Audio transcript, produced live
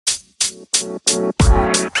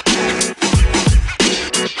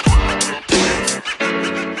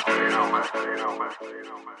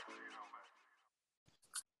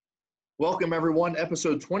Welcome, everyone.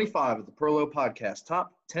 Episode 25 of the Perlo Podcast,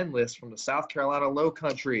 top 10 list from the South Carolina Low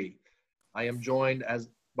Country. I am joined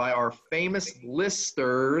by our famous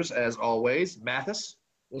listers, as always, Mathis.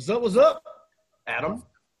 What's up, what's up? Adam.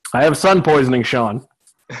 I have sun poisoning, Sean.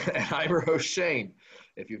 And I'm your host, Shane.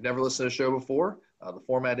 If you've never listened to the show before, the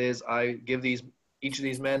format is I give each of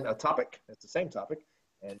these men a topic. It's the same topic.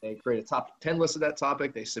 And they create a top 10 list of that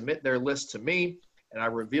topic. They submit their list to me, and I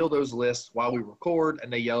reveal those lists while we record,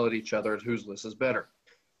 and they yell at each other whose list is better.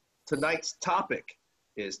 Tonight's topic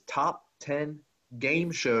is top 10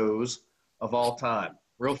 game shows of all time.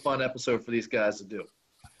 Real fun episode for these guys to do.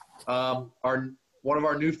 One of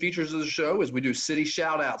our new features of the show is we do city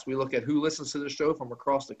shout-outs. We look at who listens to the show from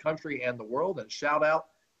across the country and the world and shout out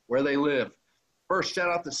where they live. First, shout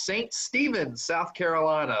out to St. Stephen, South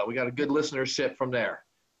Carolina. We got a good listenership from there.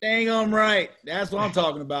 Dang, I'm right. That's what I'm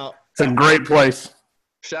talking about. It's a great place.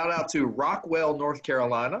 Shout out to Rockwell, North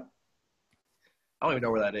Carolina. I don't even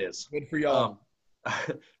know where that is. Good for y'all.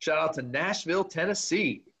 Shout out to Nashville,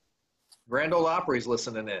 Tennessee. Grand Ole Opry's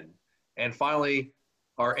listening in. And finally,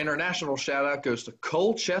 our international shout out goes to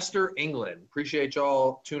Colchester, England. Appreciate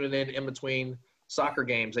y'all tuning in between soccer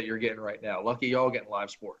games that you're getting right now. Lucky y'all getting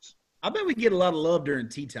live sports. I bet we get a lot of love during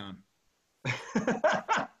tea time.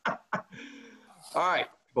 All right.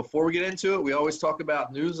 Before we get into it, we always talk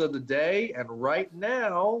about news of the day. And right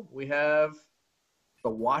now, we have the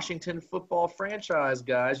Washington football franchise,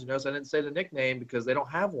 guys. You notice I didn't say the nickname because they don't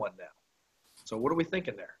have one now. So what are we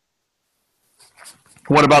thinking there?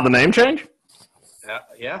 What about the name change?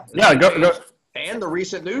 Yeah. Yeah, go. And the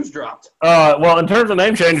recent news dropped. Well, in terms of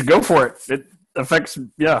name change, go for it. It affects,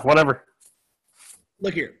 whatever.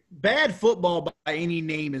 Look here. Bad football by any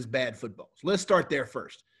name is bad football. So let's start there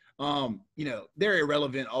first. They're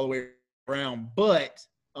irrelevant all the way around. But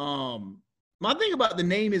my thing about the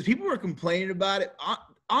name is people were complaining about it.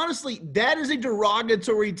 Honestly, that is a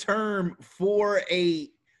derogatory term for a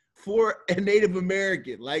Native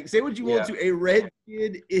American. Like, say what you want to. A red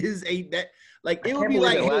kid is it would be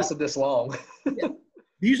like it lasted this long. Yeah.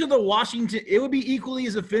 These are the Washington. It would be equally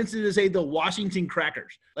as offensive to say the Washington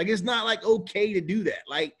Crackers. Like, it's not like okay to do that.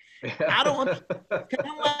 Like, I don't have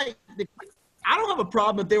a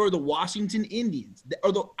problem if they were the Washington Indians.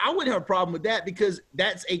 Although I wouldn't have a problem with that because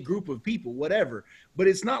that's a group of people, whatever. But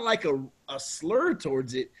it's not like a slur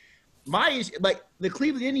towards it. My issue, like the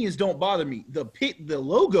Cleveland Indians don't bother me. The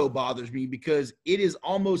logo bothers me because it is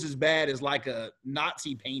almost as bad as like a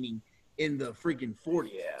Nazi painting in the freaking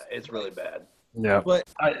 40s. Yeah, it's really bad. Yeah, but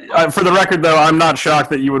for the record, though, I'm not shocked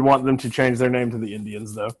that you would want them to change their name to the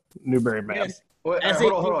Indians, though. Newberry Man. Yes. Hold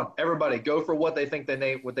on. Everybody, go for what they think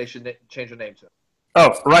what they should change their name to.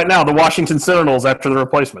 Oh, right now, the Washington Sentinels after the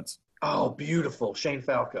replacements. Oh, beautiful. Shane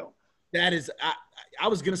Falco. That is I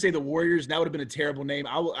was going to say the Warriors. That would have been a terrible name.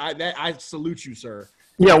 I salute you, sir.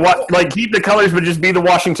 Yeah, keep the colors, but just be the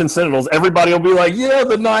Washington Sentinels. Everybody will be like, yeah,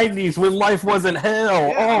 the 90s when life wasn't hell.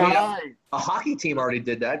 Yeah, all right. A hockey team already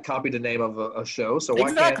did that, copied the name of a show. So why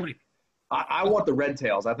exactly. can't I want the Red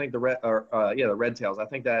Tails. I think the Red Tails. I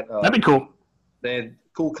think that that'd be cool. They had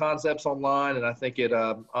cool concepts online, and I think it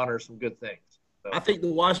honors some good things. So. I think the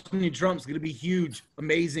Washington Trump's going to be huge,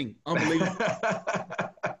 amazing, unbelievable.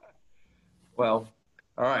 Well,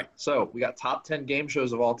 all right. So we got top 10 game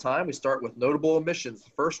shows of all time. We start with notable omissions.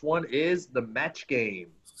 The first one is the Match Game.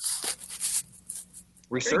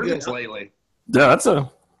 Resurgence lately. Yeah, that's a.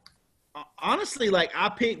 Honestly, like I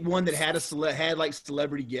picked one that had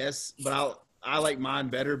celebrity guests, but I like mine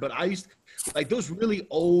better. But I used like those really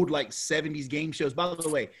old like 70s game shows. By the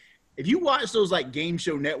way, if you watch those like Game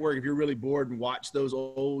Show Network, if you're really bored and watch those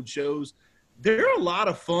old shows, they're a lot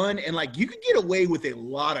of fun and like you could get away with a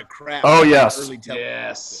lot of crap. Oh yes,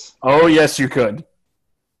 yes. Oh yes, you could.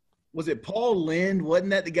 Was it Paul Lynde? Wasn't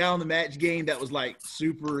that the guy on the Match Game that was like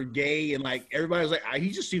super gay and like everybody was like, he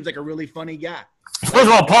just seems like a really funny guy. First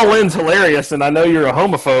of all, Paul Lynde's hilarious, and I know you're a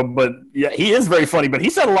homophobe, but yeah, he is very funny. But he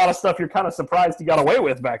said a lot of stuff you're kind of surprised he got away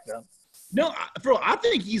with back then. No, I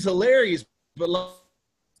think he's hilarious, but like,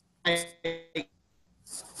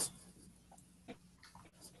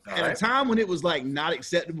 at a time when it was like not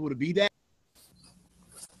acceptable to be that.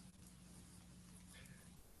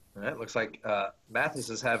 All right, looks like Mathis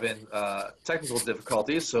is having technical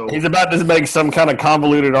difficulties. So he's about to make some kind of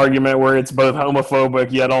convoluted argument where it's both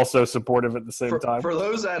homophobic yet also supportive at the same time. For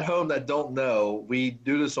those at home that don't know, we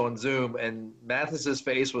do this on Zoom, and Mathis's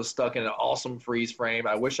face was stuck in an awesome freeze frame.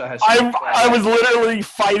 I wish I had. I was literally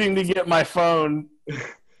fighting to get my phone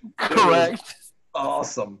correct.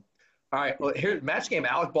 Awesome. All right. Well, here, match game.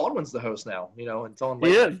 Alec Baldwin's the host now, until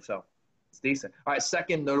He is. so it's decent. All right.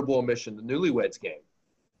 Second notable omission, the Newlyweds Game.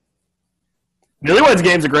 Newlyweds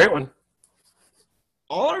Game's a great one.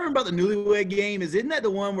 All I remember about the Newlywed Game isn't that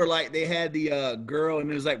the one where like they had the girl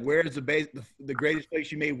and it was like, "Where's the greatest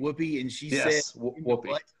place you made whoopee?" And she said, "Whoopee."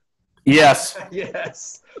 What? Yes.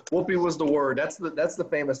 Yes. Whoopee was the word. That's the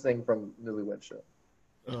famous thing from Newlywed Show.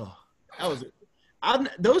 Oh, that was it.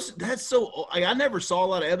 That's so. I never saw a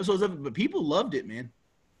lot of episodes of it, but people loved it, man.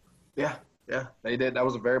 Yeah, they did. That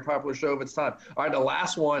was a very popular show of its time. All right, the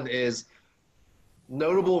last one is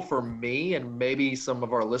notable for me and maybe some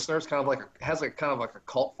of our listeners. Has a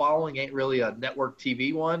cult following. Ain't really a network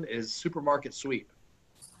TV one. Is Supermarket Sweep.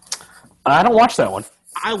 I don't watch that one.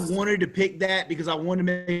 I wanted to pick that because I wanted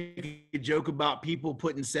to make a joke about people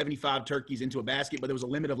putting 75 turkeys into a basket, but there was a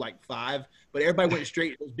limit of like 5. But everybody went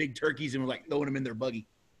straight to those big turkeys and was like throwing them in their buggy.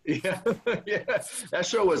 Yeah, yeah. That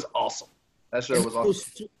show was awesome.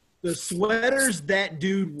 The sweaters that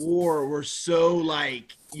dude wore were so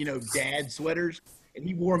like, dad sweaters, and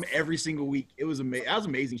he wore them every single week. It was amazing. That was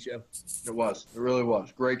an amazing show. It was. It really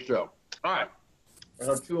was. Great show. All right.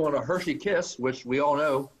 Number 2 on a Hershey Kiss, which we all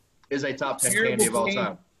know is a top 10 candy of all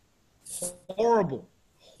time. Horrible.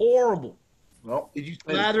 Well, did you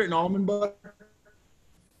slather it in almond butter?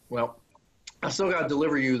 Well, I still got to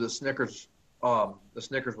deliver you the Snickers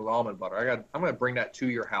with almond butter. I'm going to bring that to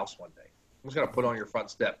your house one day. I'm just going to put it on your front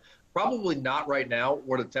step. Probably not right now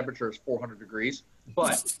where the temperature is 400 degrees,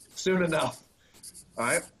 but soon enough. All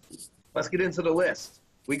right, let's get into the list.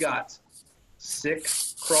 We got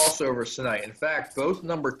 6 crossovers tonight. In fact, both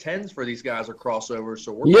number 10s for these guys are crossovers,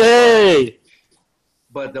 so we're Yay!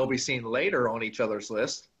 But they'll be seen later on each other's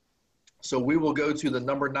list. So we will go to the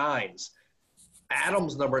number 9s.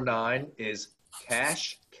 Adam's number 9 is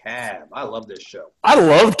Cash Cab. I love this show. I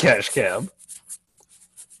love Cash Cab.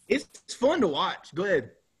 It's fun to watch. Go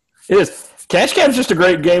ahead. It is. Cash Cab's just a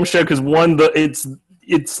great game show because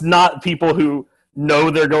it's not people who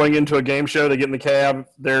know they're going into a game show. They get in the cab.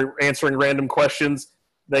 They're answering random questions.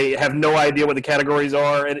 They have no idea what the categories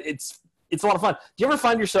are, and it's a lot of fun. Do you ever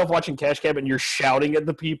find yourself watching Cash Cab and you're shouting at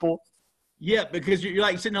the people? Yeah, because you're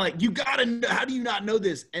like sitting there like, you gotta know. How do you not know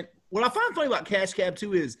this? And what I find funny about Cash Cab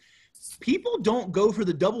too is people don't go for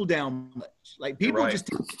the double down much. Like people just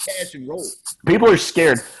take the cash and roll. People are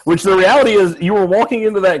scared. Which the reality is, you were walking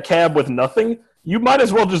into that cab with nothing. You might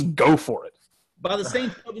as well just go for it. By the same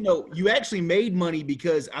token, you actually made money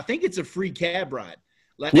because I think it's a free cab ride.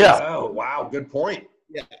 Like, yeah. Oh wow, good point.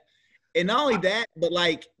 Yeah. And not only that, but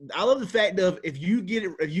like I love the fact of if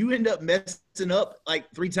you end up messing up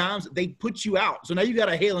like 3 times, they put you out. So now you got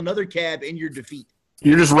to hail another cab in your defeat.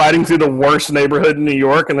 You're just riding through the worst neighborhood in New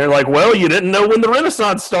York, and they're like, "Well, you didn't know when the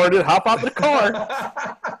Renaissance started. Hop out the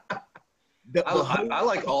car." I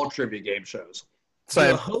like all trivia game shows.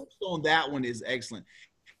 The host on that one is excellent.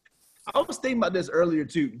 I was thinking about this earlier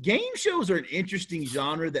too. Game shows are an interesting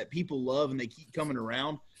genre that people love and they keep coming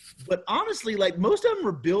around. But honestly, like most of them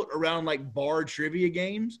were built around like bar trivia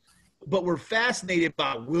games, but we're fascinated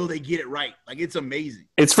by will they get it right? Like it's amazing.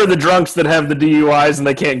 It's for the drunks that have the DUIs and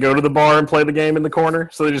they can't go to the bar and play the game in the corner,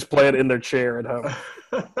 so they just play it in their chair at home.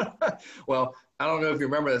 Well, I don't know if you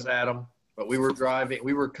remember this, Adam, but we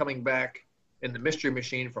were coming back in the Mystery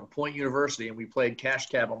Machine from Point University, and we played Cash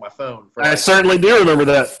Cab on my phone. I certainly do remember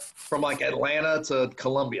that. From like Atlanta to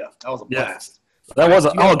Columbia. That was a blast. That was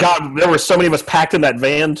oh God, there were so many of us packed in that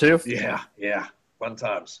van too. Yeah. Fun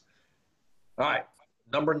times. All right.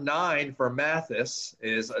 Number 9 for Mathis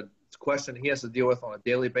is a question he has to deal with on a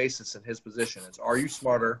daily basis in his position. It's, are you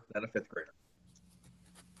smarter than a 5th grader?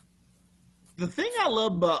 The thing I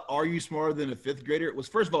love about Are You Smarter Than a 5th Grader was,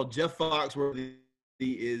 first of all, Jeff Foxworthy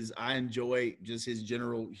I enjoy just his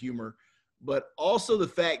general humor, but also the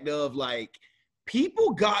fact of like people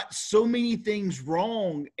got so many things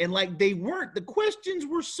wrong and like the questions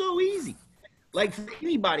were so easy. Like for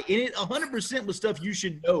anybody, and it 100% was stuff you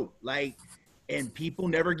should know. Like, and people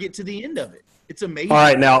never get to the end of it. It's amazing. All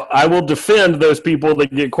right, now I will defend those people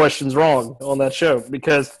that get questions wrong on that show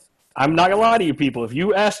because I'm not gonna lie to you people. If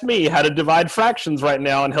you asked me how to divide fractions right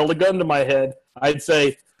now and held a gun to my head, I'd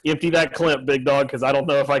say empty that Clip, big dog, because I don't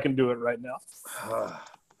know if I can do it right now.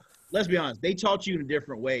 Let's be honest. They taught you in a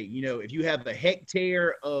different way. If you have a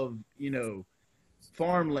hectare of,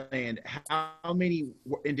 farmland, how many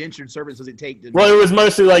indentured servants does it take to? Well, it was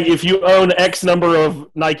mostly like if you own X number of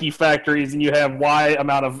Nike factories and you have Y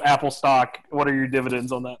amount of Apple stock, what are your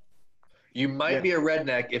dividends on that? You might be a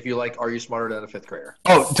redneck if you like, are you smarter than a 5th grader?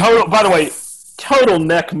 Oh, total. By the way, total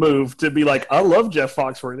neck move to be like, I love Jeff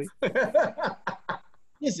Foxworthy.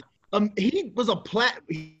 Listen, He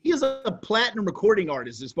is a platinum recording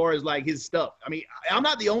artist as far as like his stuff. I mean, I'm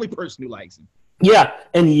not the only person who likes him. Yeah,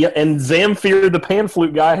 and Zamfir, the pan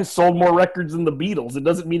flute guy, has sold more records than the Beatles. It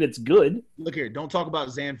doesn't mean it's good. Look here, don't talk about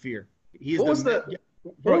Zamfir. What was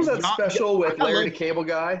that special with Larry the Cable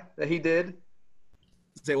Guy that he did?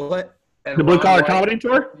 Say what? And The Blue Ron Collar White? Comedy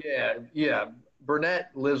Tour? Yeah. Burnett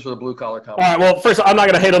lives for the Blue Collar Comedy. All right, well, first, I'm not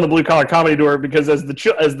going to hate on the Blue Collar Comedy Tour because as the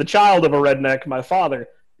child of a redneck, my father,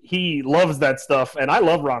 he loves that stuff, and I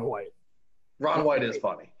love Ron White. Ron White is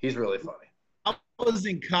funny. He's really funny. I was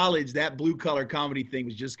in college. That Blue Collar Comedy thing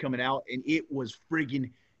was just coming out, and it was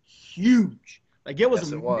friggin' huge. Like, it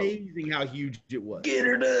was amazing how huge it was. Get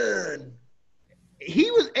her done.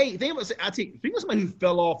 He was he was somebody who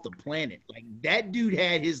fell off the planet. Like, that dude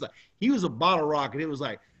had his, like, he was a bottle rocket. It was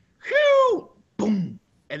like, whew, boom,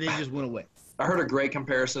 and then just went away. I heard a great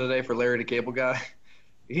comparison today for Larry the Cable Guy.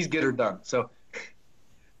 He's get her done. So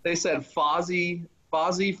they said Fozzie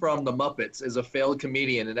from the Muppets is a failed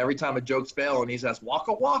comedian, and every time a joke's fail and he says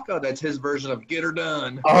waka waka, that's his version of get her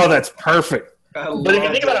done. Oh, that's perfect. But if you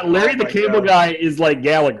think about it, Larry the Cable Guy is like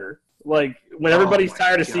Gallagher. Like, when everybody's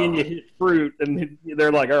tired of seeing you hit fruit, and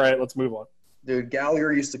they're like, all right, let's move on. Dude,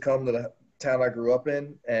 Gallagher used to come to the town I grew up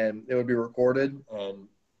in, and it would be recorded, and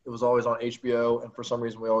it was always on HBO, and for some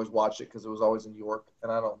reason we always watched it because it was always in York,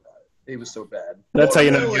 and I don't know. He was so bad. That's how you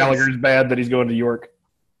know Gallagher's bad, that he's going to York.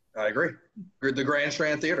 I agree. The Grand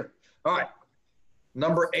Strand Theater. All right.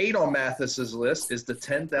 Number 8 on Mathis's list is the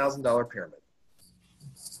 $10,000 pyramid.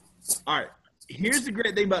 All right. Here's the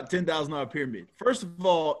great thing about $10,000 pyramid. First of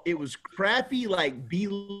all, it was crappy, like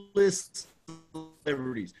B-list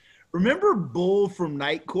celebrities. Remember Bull from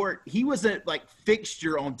Night Court? He was a like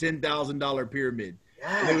fixture on $10,000 pyramid.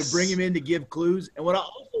 Yes. They would bring him in to give clues. And what I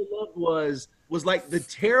also loved was like the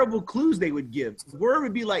terrible clues they would give. The word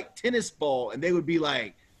would be like tennis ball, and they would be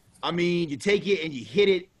like, I mean, you take it and you hit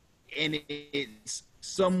it, and it's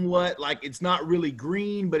somewhat like it's not really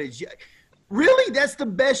green, but it's really that's the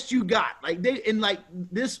best you got. Like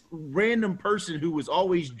this random person who was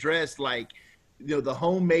always dressed like, you know, the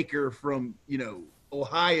homemaker from, you know,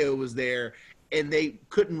 Ohio was there, and they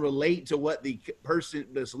couldn't relate to what the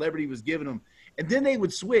celebrity was giving them. And then they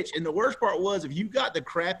would switch. And the worst part was if you got the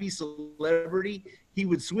crappy celebrity, he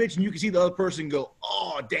would switch and you could see the other person go,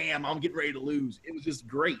 oh, damn, I'm getting ready to lose. It was just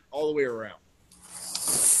great all the way around.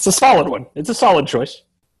 It's a solid one. It's a solid choice.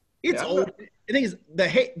 It's old. The thing is, the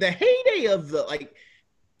heyday of the like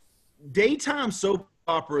daytime soap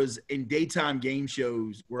operas and daytime game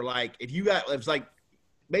shows were like, it was like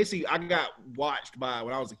basically I got watched by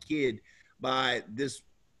when I was a kid by this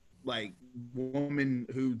like woman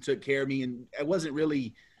who took care of me, and it wasn't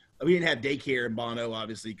really, we didn't have daycare in Bono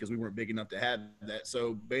obviously because we weren't big enough to have that.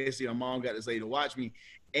 So basically my mom got this lady to watch me,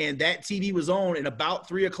 and that TV was on, and about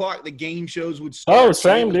 3 o'clock the game shows would start. Oh,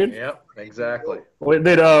 same, dude. Yep, exactly.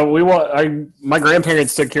 My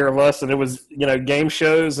grandparents took care of us, and it was, you know, game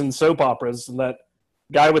shows and soap operas, and that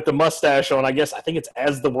guy with the mustache on, I think it's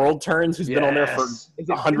As the World Turns, who's been on there for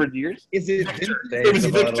 100 years. Is it Victor? It was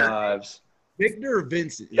Victor. Victor or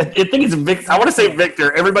Vincent? I think it's Victor. I want to say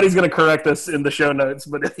Victor. Everybody's going to correct us in the show notes,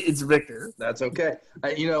 but it's Victor. That's okay.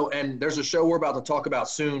 You know, and there's a show we're about to talk about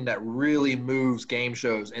soon that really moves game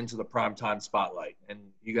shows into the primetime spotlight. And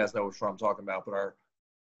you guys know which one I'm talking about, but our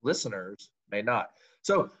listeners may not.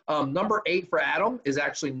 So number 8 for Adam is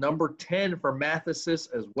actually number 10 for Mathesis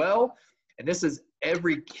as well. And this is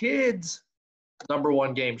every kid's number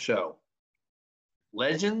 1 game show.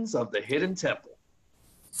 Legends of the Hidden Temple.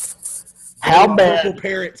 How bad? Purple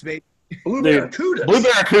Parrots, baby. Blue Barracudas. Blue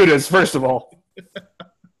Barracudas, first of all.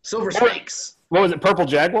 Silver Snakes. What was it? Purple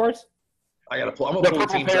Jaguars? I got to pull. I'm The going to pull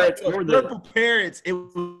Purple teams Parrots. up. Purple Parrots. It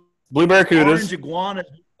was Blue Barracudas. Orange Iguanas.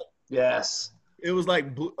 Yes. It was like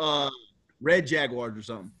Red Jaguars or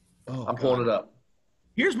something. Oh, I'm pulling it up.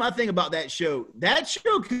 Here's my thing about that show. That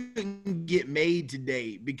show couldn't get made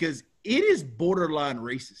today because it is borderline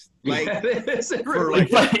racist. Like, yeah, it's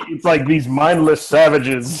It's like these mindless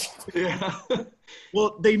savages. Yeah.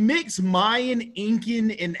 Well, they mix Mayan,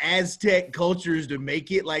 Incan, and Aztec cultures to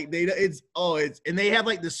make it like and they have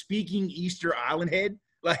like the speaking Easter Island head.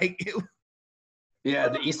 Like, Yeah,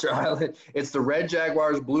 the Easter Island. It's the Red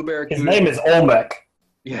Jaguars, Blue Barracudas. His name is Olmec.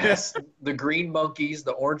 Yes. The Green Monkeys,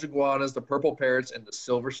 the Orange Iguanas, the Purple Parrots, and the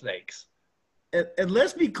Silver Snakes. and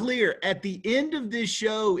let's be clear, at the end of this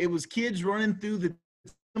show, it was kids running through the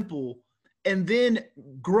temple, and then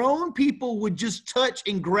grown people would just touch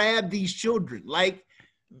and grab these children. Like,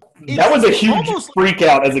 That was a huge freak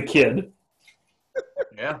out as a kid.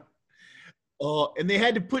 Yeah. And they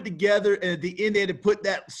had to put together, and at the end, they had to put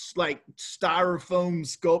that like styrofoam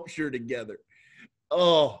sculpture together.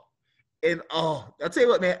 Oh, And I'll tell you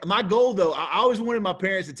what, man. My goal, though, I always wanted my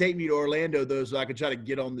parents to take me to Orlando, though, so I could try to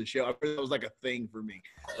get on the show. I thought that was like a thing for me.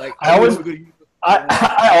 Like I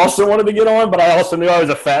also wanted to get on, but I also knew I was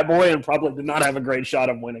a fat boy and probably did not have a great shot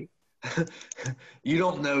of winning. You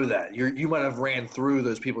don't know that. You might have ran through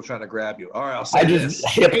those people trying to grab you. All right, I'll say I just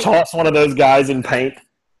this. hip toss one of those guys in paint.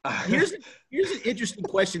 Here's an interesting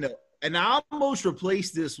question, though. And I almost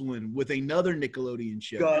replaced this one with another Nickelodeon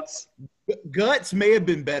show. Guts. Guts may have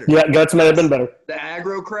been better. Yeah, Guts may have been better. The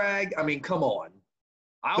aggro crag. I mean, come on.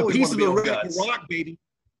 I The always piece want of to the be on Guts. rock, baby.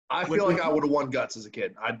 I feel like I would have won Guts as a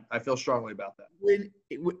kid. I feel strongly about that. When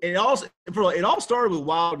it all started with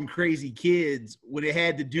Wild and Crazy Kids when it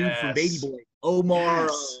had the dude from Baby Boy, Omar.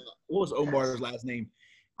 Yes. What was Omar's last name?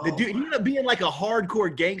 The dude, he ended up being like a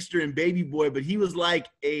hardcore gangster in Baby Boy, but he was like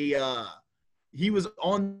he was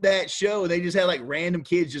on that show, and they just had like random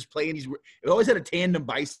kids just playing these. It always had a tandem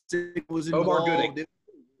bicycle was involved. Omar Gooding.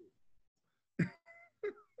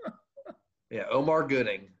 Yeah, Omar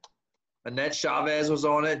Gooding. Annette Chavez was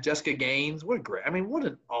on it. Jessica Gaines. What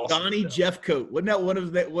an awesome Donnie show. Jeffcoat. Wasn't that one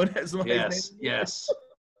of that? What somebody's Yes, name? yes.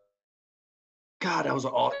 God, that was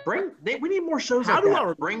awesome. We need more shows How like do that.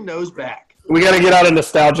 I- Bring those back. We got to get out of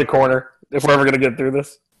nostalgia corner if we're ever going to get through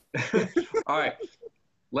this. All right.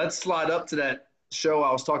 Let's slide up to that show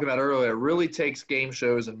I was talking about earlier. It really takes game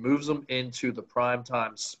shows and moves them into the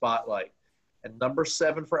primetime spotlight. And number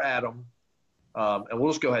 7 for Adam, and we'll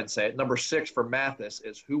just go ahead and say it. Number 6 for Mathis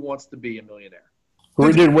is Who Wants to Be a Millionaire?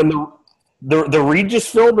 We did when the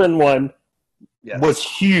Regis Philbin one Yes. was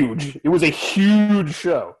huge. It was a huge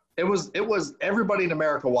show. It was everybody in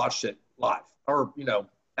America watched it live or,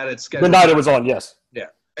 at its The schedule. night it was on, yes.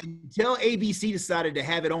 Until ABC decided to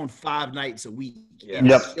have it on 5 nights a week.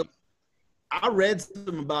 Yes. Yep. I read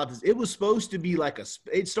something about this. It was supposed to be like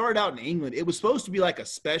it started out in England. It was supposed to be like a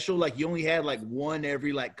special, like you only had like one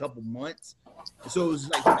every like couple months. So it was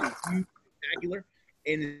like huge, spectacular.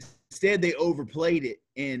 And instead they overplayed it.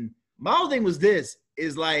 And my whole thing was this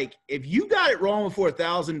is like, if you got it wrong before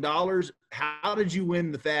 $1,000, how did you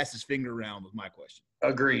win the fastest finger round was my question.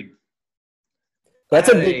 Agreed. That's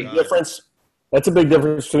a big difference. That's a big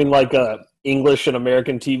difference between like English and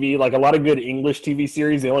American TV. Like a lot of good English TV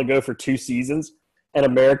series, they only go for 2 seasons. And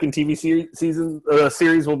American TV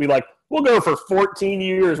series will be like, we'll go for 14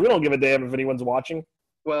 years. We don't give a damn if anyone's watching.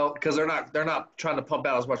 Well, because they're not trying to pump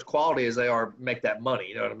out as much quality as they are make that money.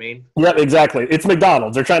 You know what I mean? Yep, exactly. It's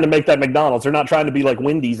McDonald's. They're trying to make that McDonald's. They're not trying to be like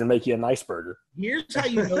Wendy's and make you a nice burger. Here's how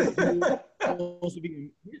you know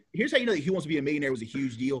here's how you know that Who Wants to Be a Millionaire was a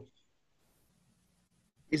huge deal.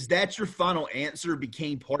 Is that your final answer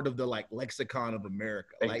became part of the like lexicon of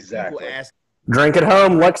America. Like Exactly. people ask, Drink at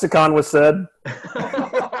home, lexicon was said.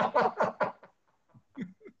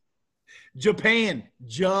 Japan.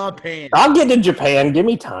 I'll get to Japan. Give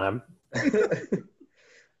me time.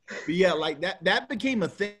 But yeah, like that became a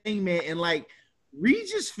thing, man. And like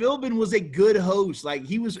Regis Philbin was a good host. Like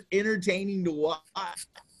he was entertaining to watch.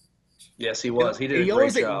 Yes, he was. He did a he great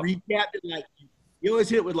always job. like recapped it like he always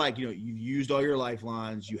hit it with like, you've used all your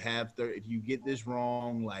lifelines. You have if you get this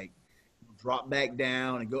wrong, like drop back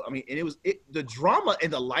down and go. I mean, and the drama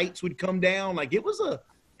and the lights would come down. Like that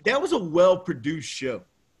was a well-produced show.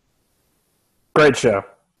 Great show.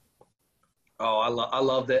 Oh, I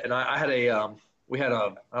loved it. And I had we had I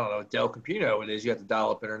don't know, Dell computer, it is. You have to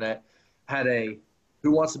dial up internet. Had a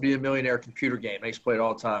Who Wants to Be a Millionaire computer game. I used to play it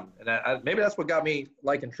all the time. And maybe that's what got me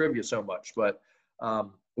liking trivia so much. But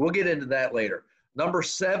we'll get into that later. Number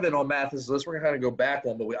 7 on Mathis' list, we're going to kind of go back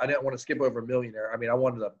one, but I didn't want to skip over Millionaire. I mean, I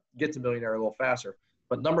wanted to get to Millionaire a little faster.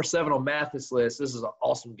 But number 7 on Mathis' list, this is an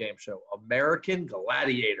awesome game show. American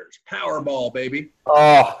Gladiators. Powerball, baby.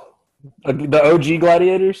 Oh, the OG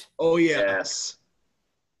Gladiators? Oh yeah. Yes.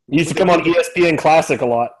 Used to come on ESPN Classic a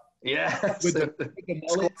lot. Yes. With the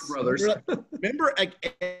mullets. Brothers. Remember,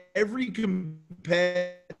 like every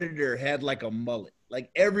competitor had like a mullet. Like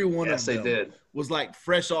every one Yes, of they them did. was like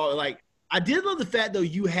fresh. All like I did love the fact though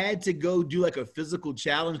you had to go do like a physical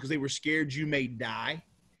challenge because they were scared you may die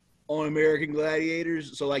on American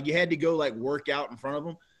Gladiators. So like you had to go like work out in front of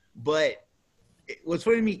them. But what's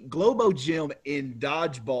funny to me, Globo Gym in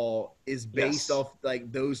Dodgeball is based off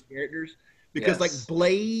like those characters because like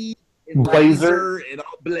Blade and Blazer. and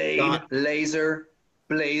all Blade, Laser,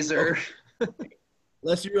 Blazer.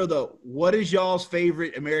 Let's be real though. What is y'all's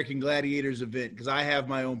favorite American Gladiators event? Because I have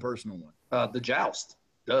my own personal one. The Joust.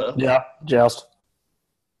 Duh. Yeah, Joust.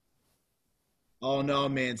 Oh no,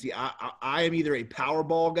 man. See, I am either a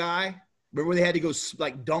Powerball guy. Remember when they had to go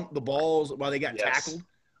like dunk the balls while they got tackled?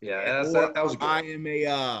 Yeah, Or that was good. I am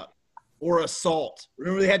a or assault.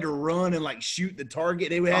 Remember they had to run and like shoot the target.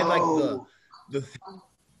 They had like the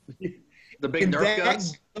The big And Nerf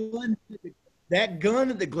guns. That gun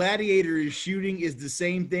that the Gladiator is shooting is the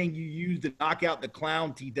same thing you use to knock out the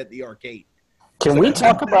clown teeth at the arcade. Can we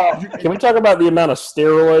talk about the amount of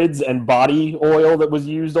steroids and body oil that was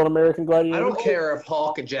used on American Gladiator? I don't care if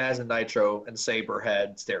Hawk and Jazz and Nitro and Saber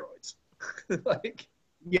had steroids. Like,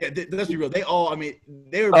 Yeah, let's be real. They all, I mean,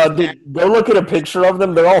 they were. Go look at a picture of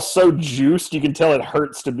them. They're all so juiced, you can tell it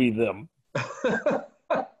hurts to be them.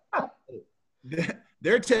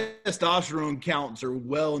 Their testosterone counts are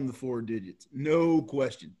well in the 4 digits, no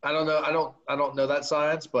question. I don't know. I don't know that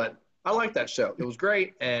science, but I like that show. It was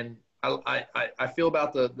great, and I feel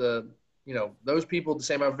about the those people the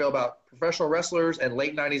same I feel about professional wrestlers and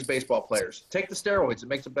late '90s baseball players. Take the steroids; it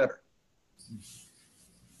makes it better.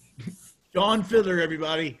 John Filler,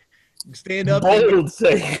 everybody, stand up. Bold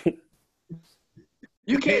say.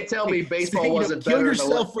 You can't tell me baseball wasn't kill better.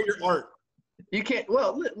 Yourself for your art. You can't.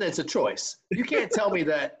 Well, it's a choice. You can't tell me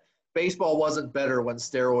that baseball wasn't better when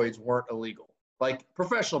steroids weren't illegal. Like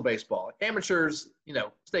professional baseball, amateurs,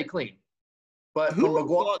 stay clean. But Who would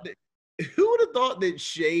have thought that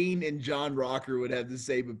Shane and John Rocker would have the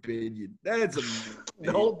same opinion? That's amazing.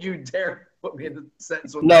 Don't you dare put me in the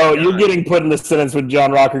sentence with No, you're getting put in the sentence with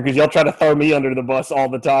John Rocker because y'all try to throw me under the bus all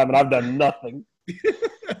the time, and I've done nothing.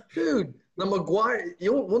 Dude, the McGuire,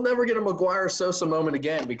 we'll never get a McGuire Sosa moment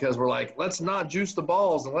again because we're like, let's not juice the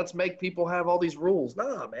balls and let's make people have all these rules.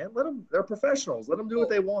 Nah, man, let them. They're professionals. Let them do what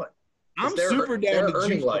they want. I'm super down to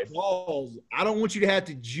juice the balls. I don't want you to have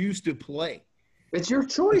to juice to play. It's your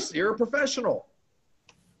choice. You're a professional.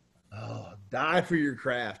 Oh, die for your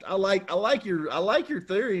craft. I like your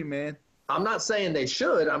theory, man. I'm not saying they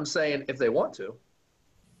should. I'm saying if they want to.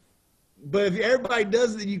 But if everybody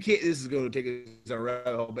does it, you can't. This is going to take us on a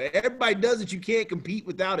rabbit hole. But everybody does it, you can't compete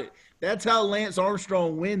without it. That's how Lance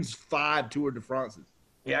Armstrong wins 5 Tour de France's.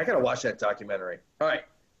 Yeah, I gotta watch that documentary. All right.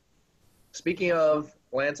 Speaking of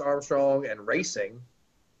Lance Armstrong and racing,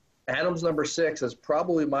 Adam's number 6 is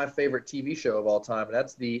probably my favorite TV show of all time, and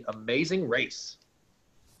that's The Amazing Race.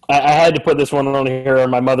 I had to put this one on here, or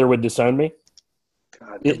my mother would disown me.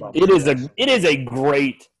 God, it is a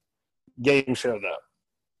great game show, though.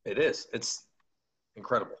 It is. It's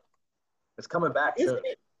incredible. It's coming back soon.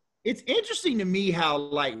 It's interesting to me how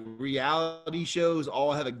like reality shows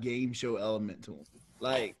all have a game show element to them.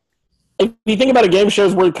 Like, if you think about it, game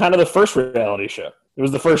shows were kind of the first reality show. It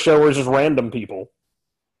was the first show where it's just random people.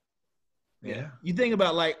 Yeah. You think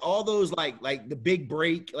about like all those like the Big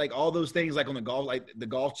Break, like all those things like on the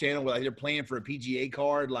golf channel where like they're playing for a PGA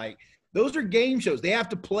card. Like those are game shows. They have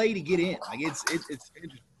to play to get in. Like it's interesting.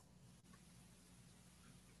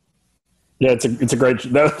 Yeah, it's a great show.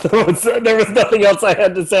 There was nothing else I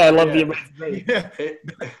had to say. I love The Amazing Race. Yeah.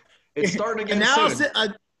 It's starting again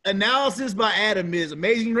soon. Analysis by Adam is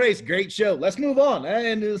Amazing Race, great show. Let's move on.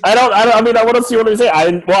 I want to see what he say.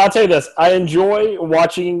 I'll tell you this. I enjoy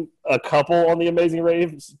watching a couple on The Amazing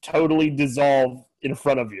Race totally dissolve in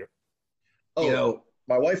front of you. Oh,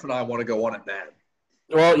 my wife and I want to go on it bad.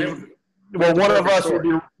 Well, one of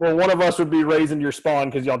us would be raising your spawn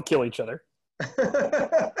because y'all kill each other.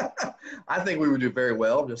 I think we would do very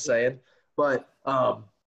well. I'm just saying. But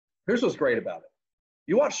here's what's great about it.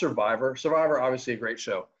 You watch Survivor. Survivor, obviously a great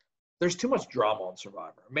show. There's too much drama on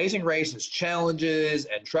Survivor. Amazing Race is challenges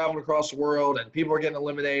and traveling across the world, and people are getting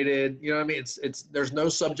eliminated. You know what I mean? It's there's no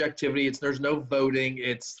subjectivity. There's no voting.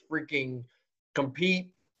 It's freaking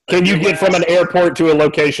compete. Can you get from an airport to a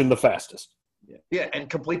location the fastest? Yeah, and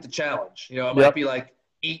complete the challenge. It might be like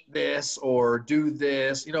eat this or do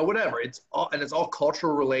this. Whatever. It's all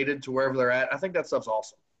cultural related to wherever they're at. I think that stuff's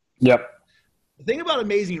awesome. Yep. The thing about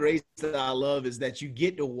Amazing Race that I love is that you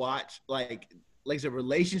get to watch like I said,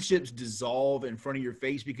 relationships dissolve in front of your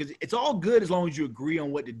face because it's all good as long as you agree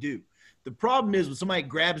on what to do. The problem is when somebody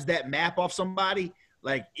grabs that map off somebody,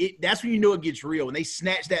 that's when you know it gets real. When they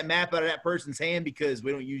snatch that map out of that person's hand because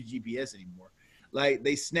we don't use GPS anymore. Like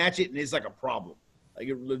they snatch it and it's like a problem. Like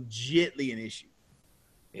it's legitly an issue.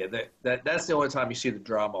 Yeah, that's the only time you see the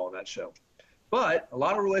drama on that show. But a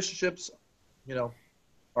lot of relationships,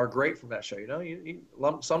 are great from that show.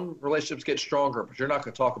 Some relationships get stronger, but you're not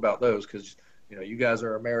going to talk about those because, you guys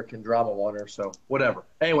are American drama wonders, so whatever.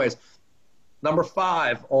 Anyways, number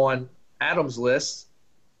 5 on Adam's list,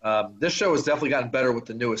 this show has definitely gotten better with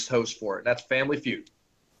the newest host for it, and that's Family Feud.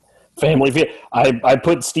 Family Feud. I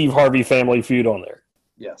put Steve Harvey Family Feud on there.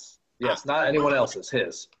 Yes, not anyone else's,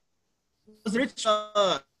 his. Was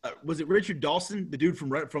it Richard Dawson, the dude from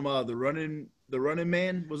the Running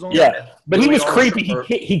Man was on? Yeah, but he was creepy.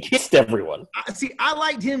 He kissed everyone. I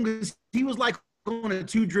liked him because he was like on a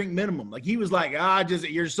 2-drink minimum. Like he was like,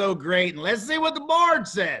 you're so great, and let's see what the board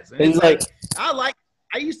says. And he's like, I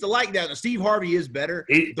I used to like that. Steve Harvey is better.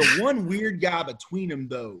 The one weird guy between them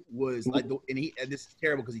though was like, and this is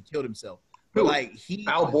terrible because he killed himself. But like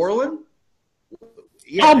Al Borland.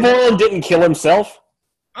 Yeah, Al Borland didn't kill himself.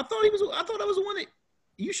 I thought that was the one that.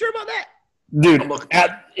 You sure about that? Dude,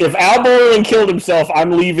 if Al Borland killed himself,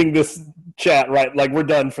 I'm leaving this chat right. Like, we're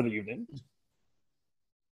done for the evening.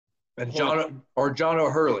 And John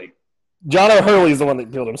O'Hurley. John O'Hurley is the one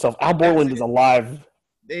that killed himself. Al Borland is alive.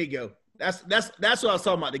 There you go. That's what I was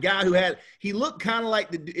talking about. The guy who he looked kind of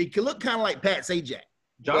like Pat Sajak.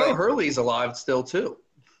 John O'Hurley's alive still too.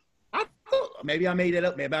 I thought maybe I made it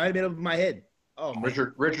up. Maybe I made it up in my head. Oh,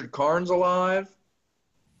 man. Richard Karn's alive.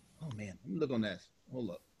 Oh man, let me look on this.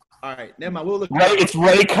 Hold up. All right, never mind. We'll look. It's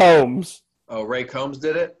Ray Combs. Oh, Ray Combs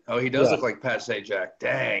did it? Oh, he does look like Pat Sajak.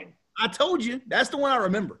 Dang. I told you. That's the one I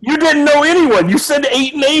remember. You didn't know anyone. You said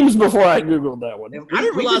 8 names before I Googled that one. I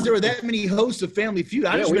didn't realize there were that many hosts of Family Feud.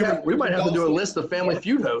 We might have to do a list of Family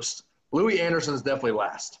Feud hosts. Louis Anderson is definitely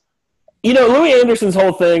last. You know, Louis Anderson's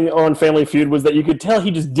whole thing on Family Feud was that you could tell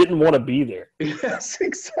he just didn't want to be there. Yes,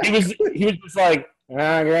 exactly. He was just like,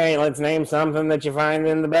 oh, great, let's name something that you find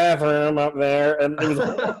in the bathroom up there. And it was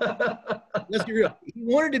let's be real. He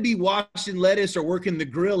wanted to be washing lettuce or working the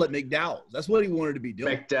grill at McDowell's. That's what he wanted to be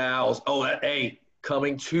doing. McDowell's. Oh,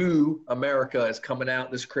 Coming to America is coming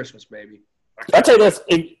out this Christmas, baby. I'll tell you this.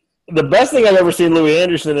 The best thing I've ever seen Louis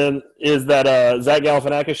Anderson in is that Zach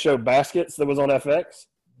Galifianakis show Baskets that was on FX.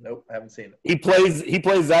 Nope, I haven't seen it. He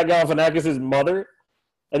plays Zach Galifianakis' mother,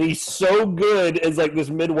 and he's so good as like this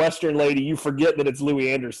Midwestern lady, you forget that it's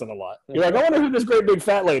Louis Anderson a lot. You're like, I wonder who this great big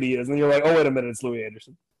fat lady is, and you're like, oh wait a minute, it's Louis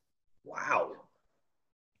Anderson. Wow.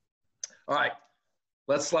 All right,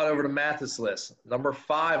 let's slide over to Mathis' list. Number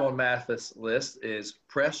 5 on Mathis' list is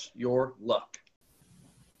Press Your Luck.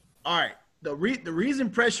 All right, the reason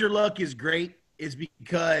Press Your Luck is great is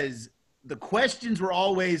because the questions were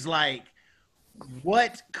always like,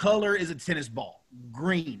 what color is a tennis ball?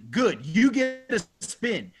 Green. Good. You get a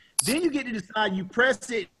spin. Then you get to decide. You press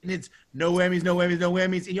it, and it's no whammies, no whammies, no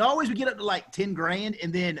whammies. And you always would get up to like 10 grand,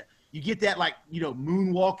 and then you get that like,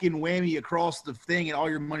 moonwalking whammy across the thing, and all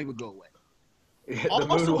your money would go away.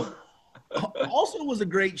 Also was a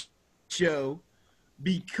great show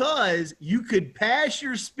because you could pass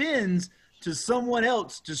your spins to someone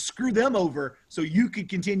else to screw them over so you could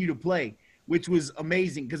continue to play, which was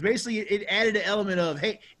amazing because basically it added an element of,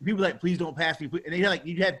 hey, people were like, please don't pass me. And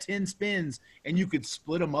you'd have 10 spins and you could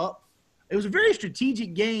split them up. It was a very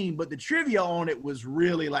strategic game, but the trivia on it was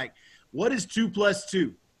really like, what is 2 +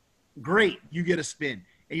 2? Great, you get a spin.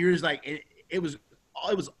 And you're just like, it was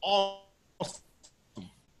awesome.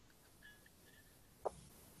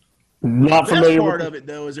 Not The familiar best part with of it,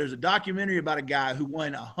 though, is there's a documentary about a guy who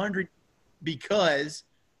won 100 because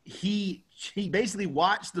he basically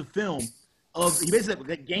watched the film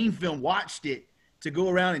game film, watched it to go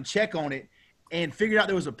around and check on it and figured out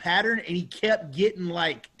there was a pattern, and he kept getting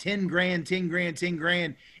like 10 grand, 10 grand, 10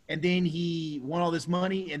 grand, and then he won all this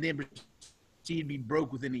money and then proceeded to be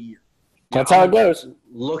broke within a year. That's how it goes.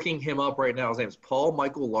 Looking him up right now. His name is Paul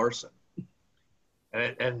Michael Larson.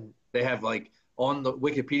 And they have like on the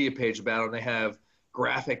Wikipedia page about him, they have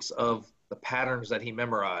graphics of the patterns that he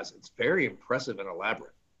memorized. It's very impressive and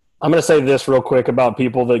elaborate. I'm going to say this real quick about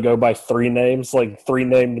people that go by 3 names, like 3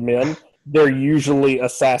 named men. They're usually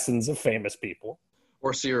assassins of famous people.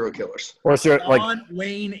 Or serial killers. Or John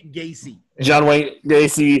Wayne Gacy. John Wayne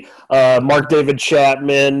Gacy, Mark David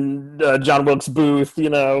Chapman, John Wilkes Booth,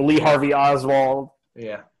 Lee Harvey Oswald.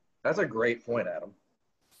 Yeah, that's a great point, Adam.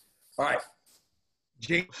 All right.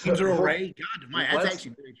 James Earl Ray. God, that's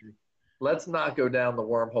actually very true. Let's not go down the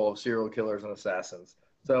wormhole of serial killers and assassins.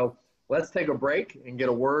 So let's take a break and get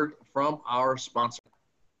a word from our sponsor.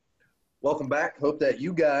 Welcome back. Hope that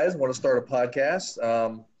you guys want to start a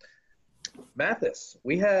podcast. Mathis,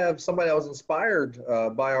 we have somebody that was inspired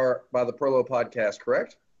by the Prolo podcast,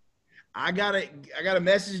 correct? I got a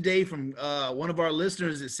message today from one of our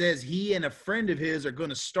listeners that says he and a friend of his are going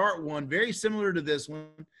to start one very similar to this one.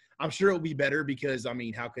 I'm sure it'll be better because,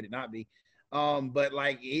 how could it not be? But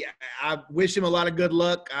I wish him a lot of good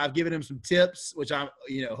luck. I've given him some tips, which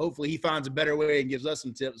hopefully he finds a better way and gives us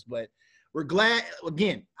some tips. But we're glad.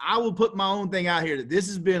 Again, I will put my own thing out here that this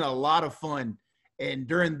has been a lot of fun. And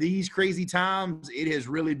during these crazy times, it has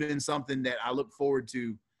really been something that I look forward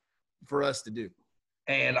to for us to do.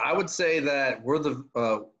 And I would say that we're the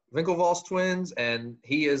Winklevoss twins, and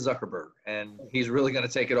he is Zuckerberg. And he's really going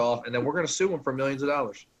to take it off. And then we're going to sue him for millions of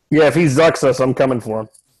dollars. Yeah, if he zucks us, I'm coming for him.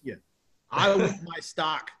 Yeah. I want my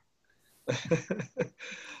stock.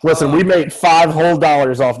 Listen, we made $5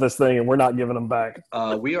 whole off this thing, and we're not giving them back.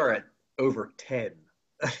 We are at over 10.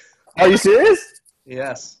 Are you serious?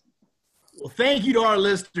 Yes. Well, thank you to our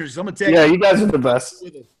listeners. I'm gonna tell Yeah, you guys are the best.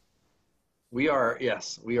 We are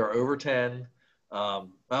over 10. I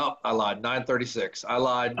lied. 9:36. I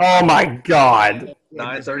lied. Oh my God.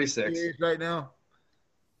 9:36. Right now,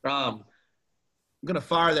 Um, I'm gonna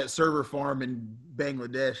fire that server farm in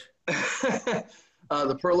Bangladesh.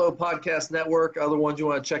 the Perlo Podcast Network. Other ones you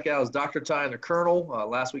want to check out is Dr. Ty and the Colonel.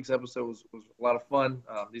 Last week's episode was a lot of fun.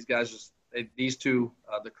 These guys these two,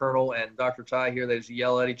 the Colonel and Dr. Ty here, they just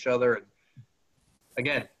yell at each other. And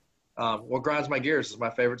again, what grinds my gears is my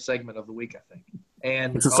favorite segment of the week, I think.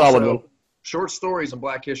 And it's a solid one. Short stories in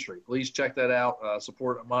Black History. Please check that out.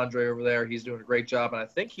 Support Amandre over there. He's doing a great job. And I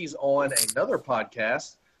think he's on another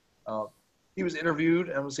podcast. He was interviewed,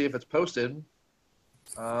 and we'll see if it's posted.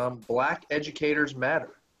 Black Educators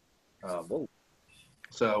Matter.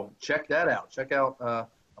 So check that out. Check out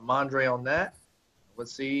Amandre on that.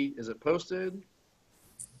 Let's see, is it posted?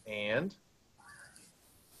 And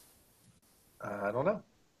I don't know.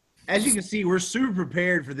 As you can see, we're super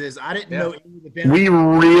prepared for this. I didn't know any of the We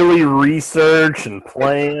really research and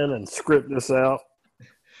plan and script this out.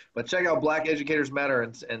 But check out Black Educators Matter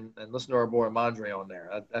and listen to our boy Amandre on there.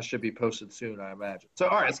 That should be posted soon, I imagine. So,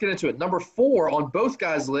 all right, let's get into it. Number 4 on both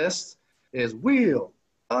guys' lists is Wheel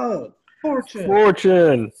of Fortune.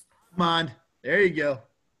 Come on. There you go.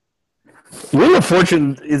 Wheel of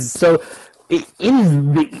Fortune is probably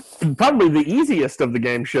the easiest of the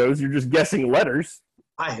game shows. You're just guessing letters.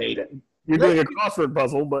 I hate it. You're doing a crossword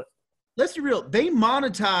puzzle, but Let's be real. They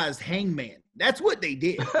monetized Hangman. That's what they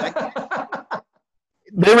did.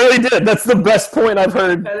 they really did. That's the best point I've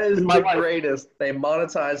heard. That is in my the life. greatest. They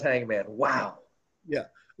monetize Hangman. Wow. Yeah.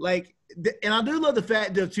 And I do love the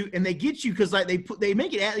fact though too, and they get you because they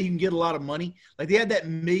make it out that you can get a lot of money. Like they have that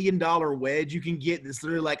 $1 million wedge you can get that's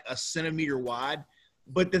literally like a centimeter wide.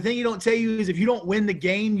 But the thing you don't tell you is if you don't win the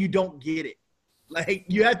game, you don't get it. Like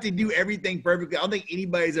you have to do everything perfectly. I don't think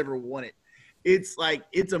anybody's ever won it. It's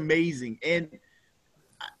amazing. And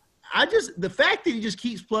the fact that he just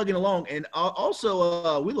keeps plugging along, and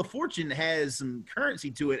also Wheel of Fortune has some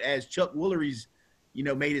currency to it as Chuck Woolery's,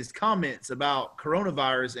 made his comments about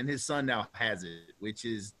coronavirus and his son now has it, which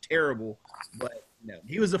is terrible. But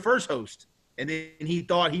he was the first host, and then he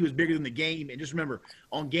thought he was bigger than the game. And just remember,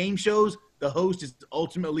 on game shows, the host is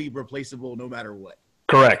ultimately replaceable no matter what.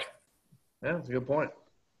 Correct. Yeah, that's a good point.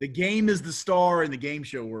 The game is the star in the game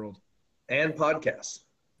show world. And podcasts.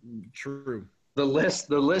 True. The list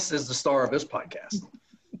is the star of this podcast.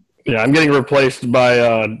 Yeah, I'm getting replaced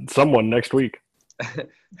by someone next week.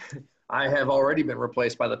 I have already been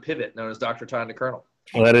replaced by the pivot known as Dr. Ty and the Colonel.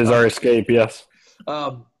 Well, that is our escape, yes.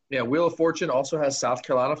 Wheel of Fortune also has South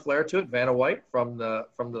Carolina flair to it. Vanna White from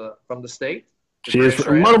the state. She is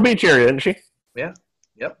from Myrtle Beach area, isn't she? Yeah.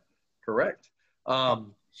 Yep. Correct.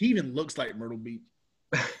 She even looks like Myrtle Beach.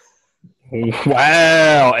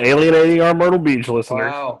 Wow. Alienating our Myrtle Beach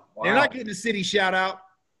listeners. Wow. They're not getting a city shout out.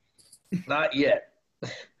 Not yet.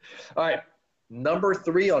 All right. Number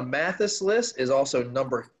 3 on Mathis' list is also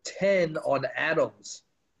number 10 on Adam's.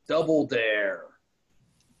 Double Dare.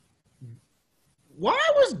 Why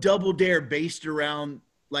was Double Dare based around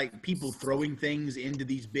like people throwing things into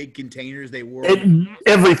these big containers they wore?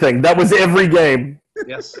 Everything. That was every game.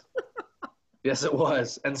 Yes. Yes, it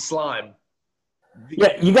was. And slime.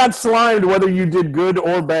 Yeah, you got slimed whether you did good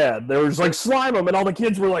or bad. There was like slime them, and all the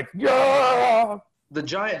kids were like, yeah. The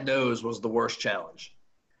giant nose was the worst challenge.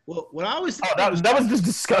 Well, what I was that was just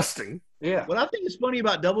disgusting. Yeah. What I think is funny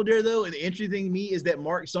about Double Dare though, and the interesting thing to me is that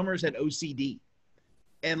Mark Summers had OCD.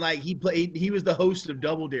 And like he was the host of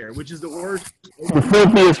Double Dare, which is the worst. The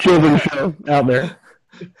filthiest children's show out there.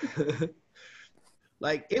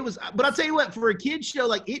 Like it was, but I'll tell you what, for a kid's show,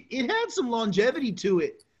 like it had some longevity to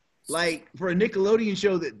it. Like for a Nickelodeon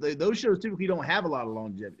show, those shows typically don't have a lot of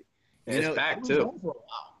longevity. And it's back too.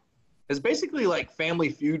 It's basically like Family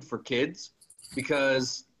Feud for kids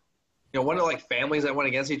because one of like families that went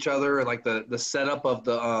against each other and like the setup of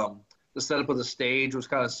the stage was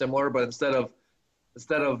kind of similar, but instead of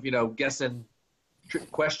guessing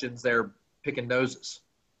questions, they're picking noses.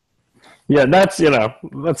 Yeah, that's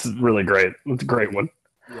really great. That's a great one.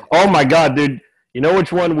 Yeah. Oh my God, dude! You know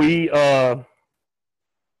which one we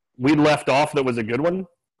left off that was a good one?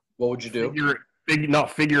 What would you do?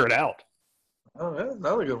 Figure it out. Oh, that's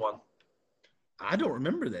another good one. I don't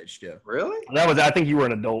remember that show. Really? I think you were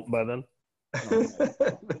an adult by then.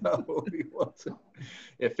 No, he wasn't.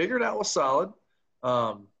 Yeah, Figure It Out was solid.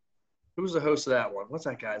 Who was the host of that one? What's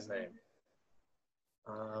that guy's name?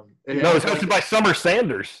 It was hosted by Summer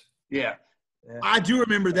Sanders. Yeah. I do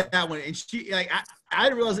remember that one. And she, like, I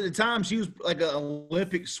didn't realize at the time she was like an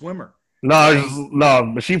Olympic swimmer.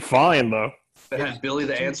 No, but she's fine though. It had Billy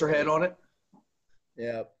the Answer Head on it.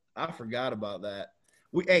 Yeah, I forgot about that.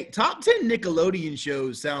 Hey, top 10 Nickelodeon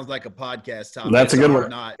shows sounds like a podcast topic. That's a good one.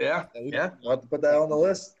 Not. Yeah. I'll have to put that on the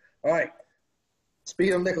list. All right.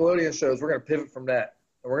 Speaking of Nickelodeon shows, we're going to pivot from that.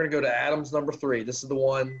 And we're going to go to Adam's number 3. This is the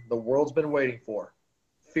one the world's been waiting for.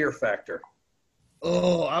 Fear Factor.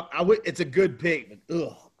 Oh, it's a good pick,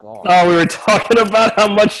 but God. Oh, we were talking about how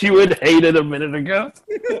much you would hate it a minute ago.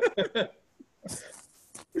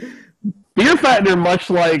 Fear Factor, much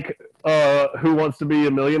like Who Wants to Be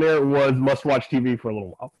a Millionaire, was must-watch TV for a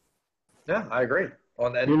little while. Yeah, I agree.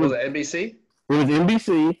 Was it NBC? It was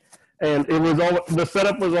NBC, and it was all the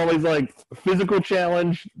setup was always like physical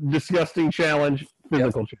challenge, disgusting challenge,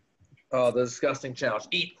 physical challenge. Oh, the disgusting challenge.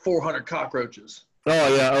 Eat 400 cockroaches.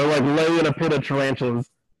 Oh yeah, or like lay in a pit of tarantulas.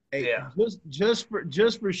 Hey, Yeah. Just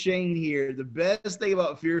for Shane here, the best thing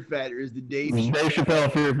about Fear Factor is the Dave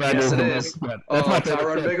Chappelle Fear Factor. Yes, it the is. best. That's my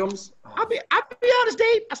Tyrone favorite. Biggums. I'll be honest,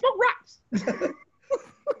 Dave. I smoke rocks.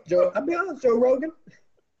 I'll be honest, Joe Rogan.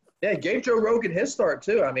 Yeah, gave Joe Rogan his start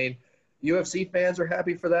too. I mean, UFC fans are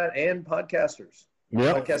happy for that, and podcasters,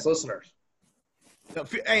 podcast listeners. No,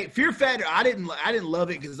 hey, Fear Factor. I didn't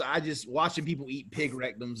love it because I just watching people eat pig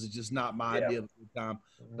rectums is just not my idea of a good time.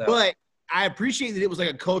 No. But I appreciate that it was like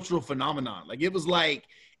a cultural phenomenon. Like it was like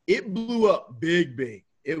it blew up big.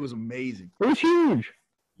 It was amazing. It was huge.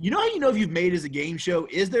 You know how you know if you've made it as a game show?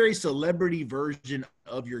 Is there a celebrity version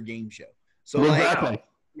of your game show? So Exactly.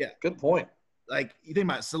 Good point. like you think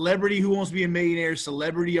about Celebrity Who Wants to Be a Millionaire,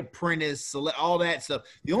 Celebrity Apprentice, all that stuff.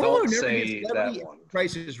 The only one who never gets Celebrity is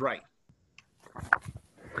Price is Right.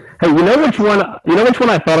 Hey, you know which one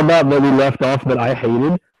I thought about that we left off that I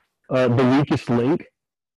hated? The Weakest Link.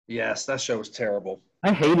 Yes, that show was terrible.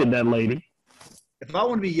 I hated that lady. If I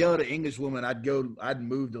want to be yelled at English woman, I'd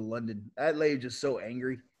move to London. That lady's just so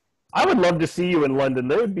angry. I would love to see you in London.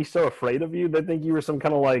 They would be so afraid of you. They'd think you were some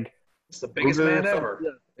kind of like. It's the biggest man ever.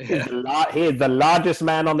 Yeah. He is the largest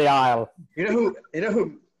man on the aisle. You know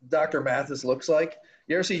who Dr. Mathis looks like?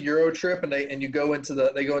 You ever see Euro Trip and they go into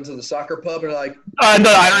the soccer pub and they're like, The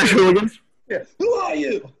Irish hooligans. yeah, who are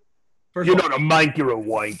you? You're not a Mike, you're a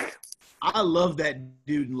wank. I love that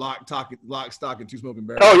dude in Lock, Stock, and Two Smoking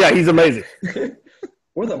Barrels. Oh yeah, he's amazing.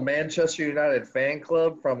 We're the Manchester United fan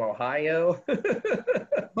club from Ohio.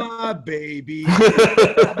 My baby.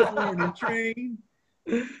 Morning train.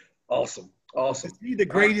 Awesome. See the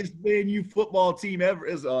greatest Man U football team ever.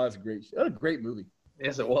 That's a great show. That's a great movie.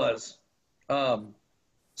 Yes, it was.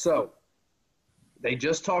 So they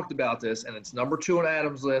just talked about this, and it's number 2 on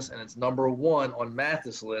Adam's list, and it's number 1 on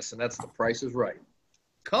Mathis' list, and that's The Price is Right.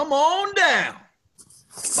 Come on down.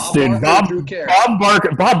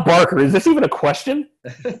 Bob Barker. Is this even a question?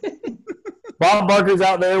 Bob Barker's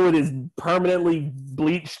out there with his permanently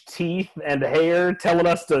bleached teeth and hair telling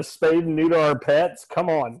us to spade and neuter our pets. Come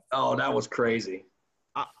on. Oh, that was crazy.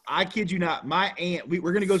 I kid you not. My aunt,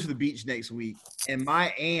 we're going to go to the beach next week, and my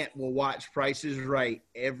aunt will watch Price is Right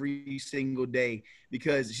every single day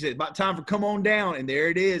because she said, about time for Come On Down, and there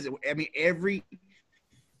it is. I mean, every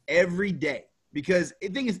day. Because the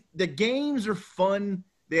thing is, the games are fun.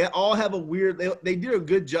 They all have a weird – they did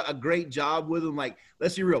a great job with them. Like,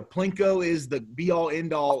 let's be real. Plinko is the be-all,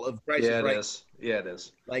 end-all of Price is Right. Yeah, it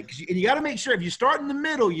is. Like, and you got to make sure if you start in the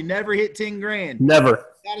middle, you never hit 10 grand. Never.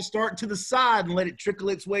 You got to start to the side and let it trickle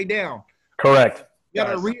its way down. Correct. You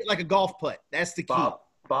got to read it like a golf putt. That's the key.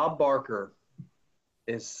 Bob Barker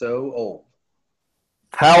is so old.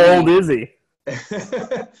 How old is he?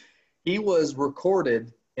 He was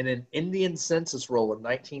recorded in an Indian census roll in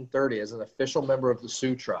 1930 as an official member of the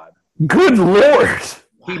Sioux tribe. Good Lord.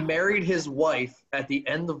 He married his wife at the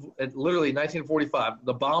end of literally 1945.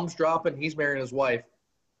 The bomb's dropping. He's marrying his wife,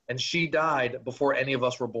 and she died before any of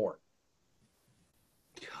us were born.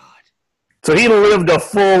 God. So he lived a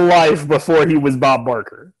full life before he was Bob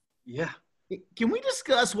Barker. Yeah. Can we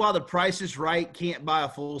discuss why The Price is Right can't buy a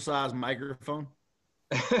full-size microphone?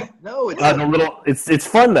 No, it's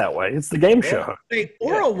fun that way. It's the game show.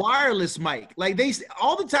 Or a wireless mic. Like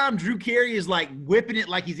all the time Drew Carey is like whipping it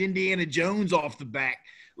like he's Indiana Jones off the back.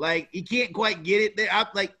 Like he can't quite get it there.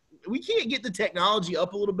 We can't get the technology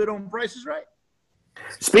up a little bit on Price is Right.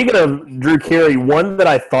 Speaking of Drew Carey, one that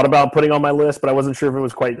I thought about putting on my list, but I wasn't sure if it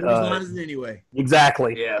was quite anyway.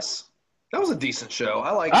 Exactly. Yes. That was a decent show.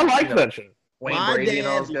 I like that show. Wayne My Brady and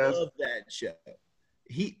all dad those guys. loved that show.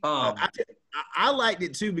 I liked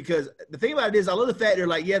it too because the thing about it is I love the fact they're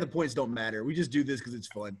like, yeah, the points don't matter. We just do this because it's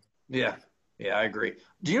fun. Yeah, I agree.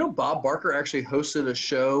 Do you know Bob Barker actually hosted a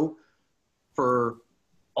show for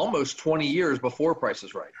almost 20 years before Price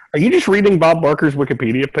is Right? Are you just reading Bob Barker's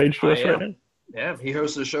Wikipedia page to us right now? Yeah, he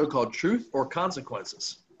hosted a show called Truth or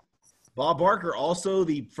Consequences. Bob Barker, also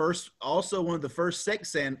one of the first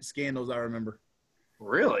sex scandals I remember.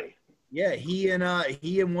 Really? Yeah, he and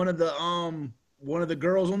one of the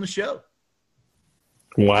girls on the show.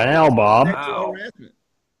 Wow, Bob. Wow. Harassment.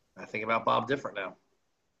 I think about Bob different now.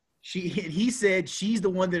 He said she's the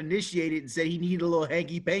one that initiated and said he needed a little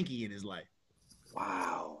hanky panky in his life.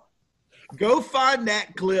 Wow. Go find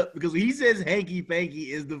that clip because he says hanky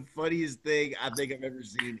panky is the funniest thing I think I've ever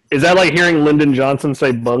seen. Is that like hearing Lyndon Johnson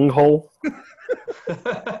say bunghole?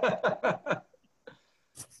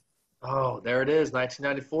 Oh, there it is.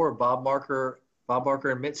 1994. Bob Barker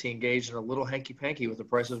admits he engaged in a little hanky panky with the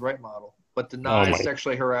Price is Right model, but denies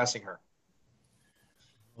sexually harassing her.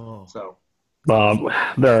 Oh. So, Bob,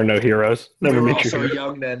 there are no heroes. Never we were meet your also hero.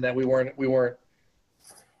 young then that we weren't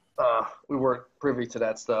privy to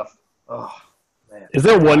that stuff. Oh man. Is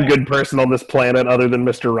there one good person on this planet other than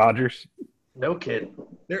Mr. Rogers? No kidding.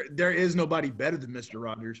 There is nobody better than Mr.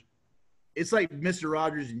 Rogers. It's like Mr.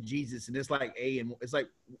 Rogers and Jesus, and it's like it's like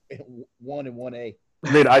 1 and 1A.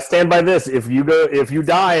 Dude, I stand by this. If you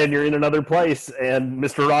die and you're in another place and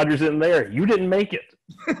Mr. Rogers isn't there, you didn't make it.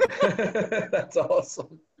 That's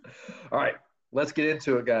awesome. All right, let's get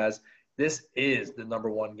into it, guys. This is the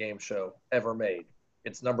 #1 game show ever made.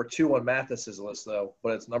 It's #2 on Mathis's list, though,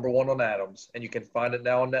 but it's #1 on Adam's, and you can find it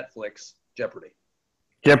now on Netflix, Jeopardy.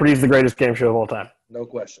 Jeopardy is the greatest game show of all time. No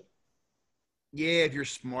question. Yeah, if you're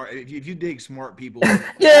smart, if you dig smart people.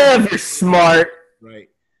 Yeah, if you're smart. Right.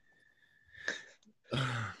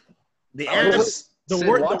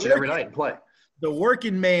 Watch it every night and play. The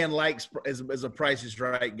working man likes as a Price is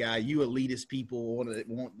Right guy. You elitist people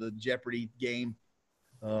want the Jeopardy game.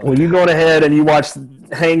 Well, you go ahead and you watch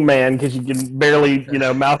Hangman because you can barely,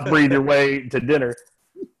 mouth breathe your way to dinner.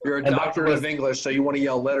 You're a doctor of English, so you want to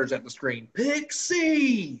yell letters at the screen.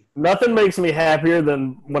 Pixie! Nothing makes me happier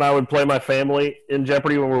than when I would play my family in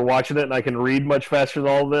Jeopardy when we're watching it, and I can read much faster than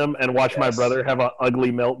all of them and watch my brother have an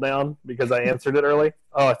ugly meltdown because I answered it early.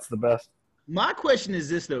 Oh, it's the best. My question is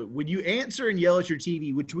this, though. When you answer and yell at your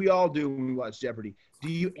TV, which we all do when we watch Jeopardy, do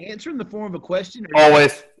you answer in the form of a question?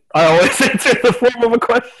 Always. I always answer in the form of a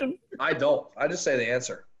question. I don't. I just say the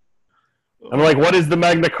answer. I'm like, what is the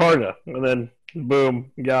Magna Carta? And then,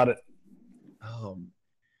 boom, got it.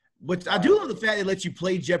 But I do love the fact it lets you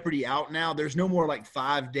play Jeopardy out now. There's no more like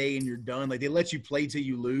 5-day and you're done. Like they let you play till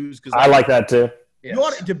you lose. I like that too. Yes. You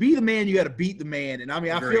ought to be the man, you got to beat the man. And I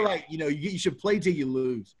mean, Agreed. I feel like you should play till you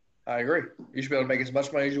lose. I agree. You should be able to make as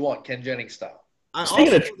much money as you want, Ken Jennings style.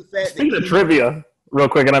 Speaking of trivia, real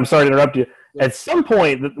quick, and I'm sorry to interrupt you. At some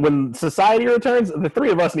point, when society returns, the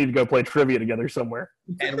three of us need to go play trivia together somewhere.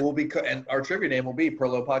 And and our trivia name will be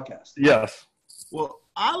Perlo Podcast. Yes. Well,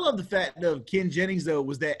 I love the fact of Ken Jennings, though,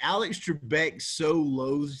 was that Alex Trebek so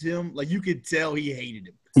loathed him. Like, you could tell he hated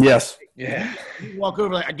him. Yes. Yeah. You walk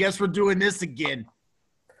over like, I guess we're doing this again.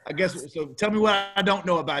 So tell me what I don't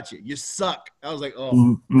know about you. You suck. I was like,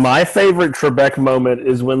 oh. My favorite Trebek moment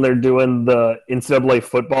is when they're doing the NCAA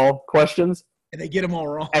football questions. And they get them all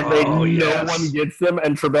wrong. And no one gets them,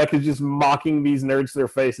 and Trebek is just mocking these nerds to their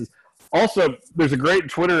faces. Also, there's a great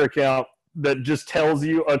Twitter account that just tells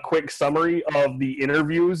you a quick summary of the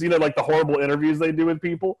interviews, like the horrible interviews they do with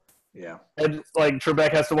people. Yeah. And, like,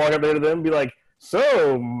 Trebek has to walk up there to them and be like,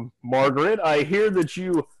 so, Margaret, I hear that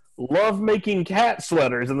you love making cat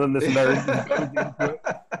sweaters. And then this nerd goes into it.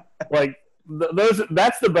 Like,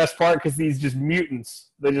 that's the best part because these just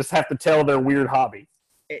mutants, they just have to tell their weird hobby.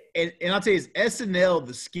 And I'll tell you, SNL,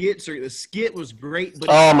 the skit was great. But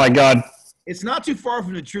oh, my God. It's not too far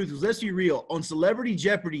from the truth. Because let's be real. On Celebrity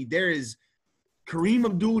Jeopardy, there is Kareem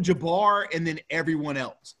Abdul-Jabbar and then everyone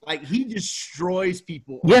else. Like, he destroys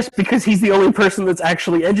people. Yes, because he's the only person that's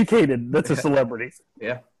actually educated that's a celebrity.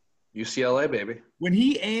 Yeah. UCLA, baby. When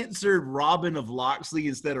he answered Robin of Locksley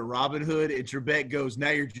instead of Robin Hood, and Trebek goes,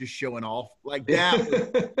 now you're just showing off. Like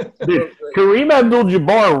that. Dude, Kareem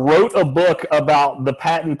Abdul-Jabbar wrote a book about the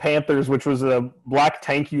Patton Panthers, which was a black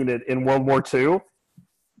tank unit in World War II,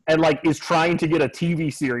 and, like, is trying to get a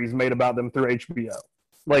TV series made about them through HBO.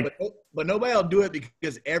 Like, but nobody will do it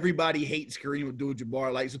because everybody hates Kareem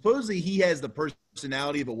Abdul-Jabbar. Like, supposedly he has the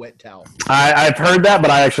personality of a wet towel. I've heard that, but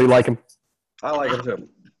I actually like him. I like him too.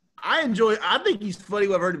 I think he's funny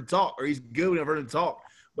when I've heard him talk, or he's good when I've heard him talk.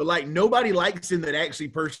 But, like, nobody likes him that actually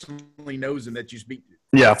personally knows him that you speak to.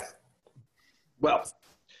 Yeah. Well,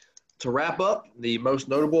 to wrap up, the most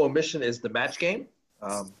notable omission is the match game.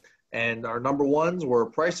 And our number ones were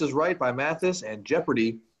Price is Right by Mathis and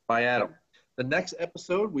Jeopardy by Adam. The next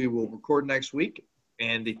episode we will record next week.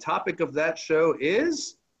 And the topic of that show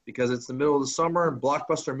is, because it's the middle of the summer and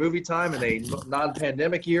blockbuster movie time in a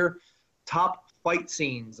non-pandemic year, top fight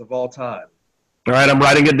scenes of all time. All right, I'm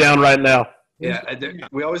writing it down right now. Yeah,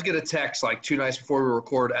 we always get a text like 2 nights before we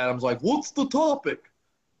record. Adam's like, "What's the topic?"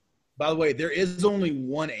 By the way, there is only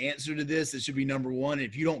one answer to this. It should be number one.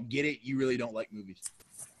 If you don't get it, you really don't like movies.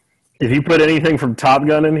 If you put anything from Top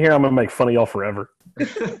Gun in here, I'm gonna make fun of y'all forever.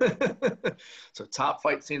 So, top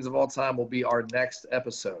fight scenes of all time will be our next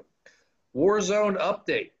episode. Warzone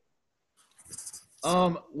update.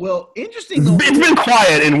 Well, interesting. Though, It's been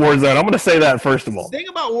quiet in Warzone. I'm gonna say that first of all. The thing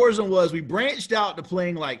about Warzone was we branched out to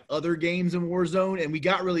playing like other games in Warzone, and we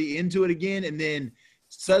got really into it again. And then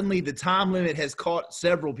suddenly the time limit has caught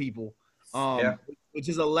several people, which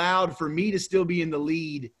has allowed for me to still be in the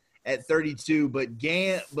lead at 32, but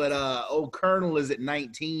old Colonel is at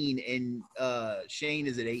 19 and Shane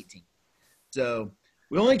is at 18. So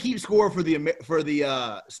we only keep score for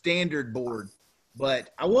the standard board. But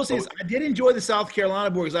I will say this, I did enjoy the South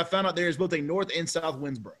Carolina board because I found out there is both a North and South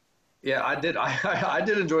Winnsboro. Yeah, I did. I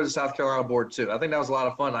did enjoy the South Carolina board too. I think that was a lot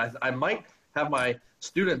of fun. I might have my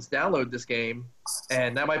students download this game,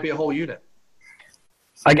 and that might be a whole unit.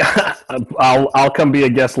 I'll come be a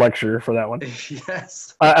guest lecturer for that one.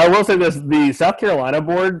 Yes. I will say this: the South Carolina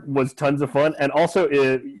board was tons of fun, and also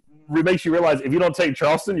it makes you realize if you don't take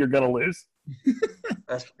Charleston, you're gonna lose.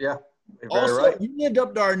 Yeah. Also, right. we lived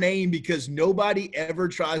up to our name because nobody ever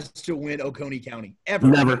tries to win Oconee County. Ever.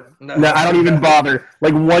 Never. No, I don't even bother.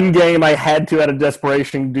 Like one game I had to out of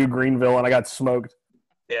desperation do Greenville, and I got smoked.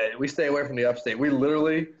 Yeah, we stay away from the upstate. We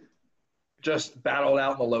literally just battled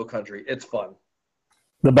out in the low country. It's fun.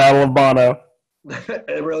 The Battle of Bono.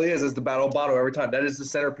 It really is. It's the Battle of Bono every time. That is the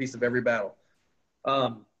centerpiece of every battle.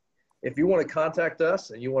 If you want to contact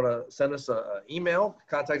us and you want to send us an email,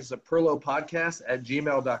 contact us at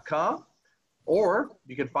perlopodcast@gmail.com. Or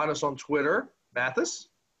you can find us on Twitter, Mathis.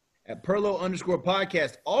 At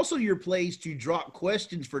Perlo_podcast. Also your place to drop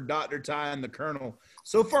questions for Dr. Ty and the Colonel.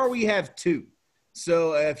 So far we have 2.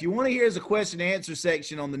 So if you want to hear us a question and answer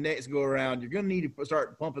section on the next go around, you're going to need to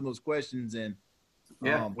start pumping those questions in.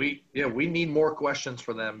 We need more questions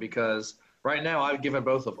for them because right now I've given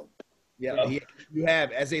both of them. Yeah, you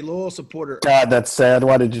have as a loyal supporter. God, that's sad.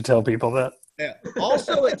 Why did you tell people that? Yeah.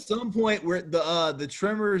 Also, at some point where the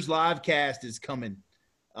Tremors live cast is coming,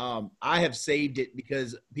 I have saved it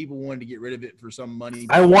because people wanted to get rid of it for some money.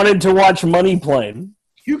 I wanted to watch Money Plane.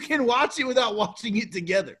 You can watch it without watching it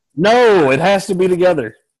together. No, it has to be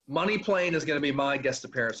together. Money Plane is going to be my guest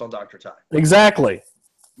appearance on Dr. Ty. Exactly.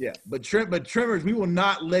 Yeah, but Tremors, we will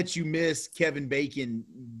not let you miss Kevin Bacon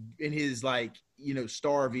in his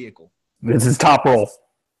star vehicle. It's his top role.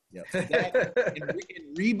 Yeah, and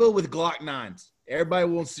Reba with Glock 9s. Everybody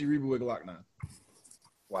wants to see Reba with Glock 9.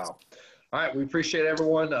 Wow. All right, we appreciate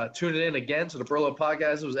everyone tuning in again to the Perlo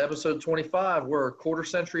Podcast. It was episode 25. We're a quarter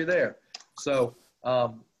century there. So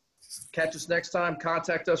catch us next time.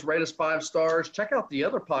 Contact us. Rate us 5 stars. Check out the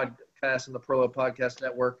other podcasts in the Perlo Podcast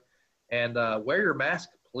Network. And wear your mask,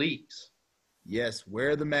 please. Yes,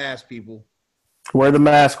 wear the mask, people. Wear the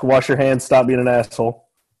mask. Wash your hands. Stop being an asshole.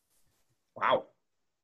 Wow.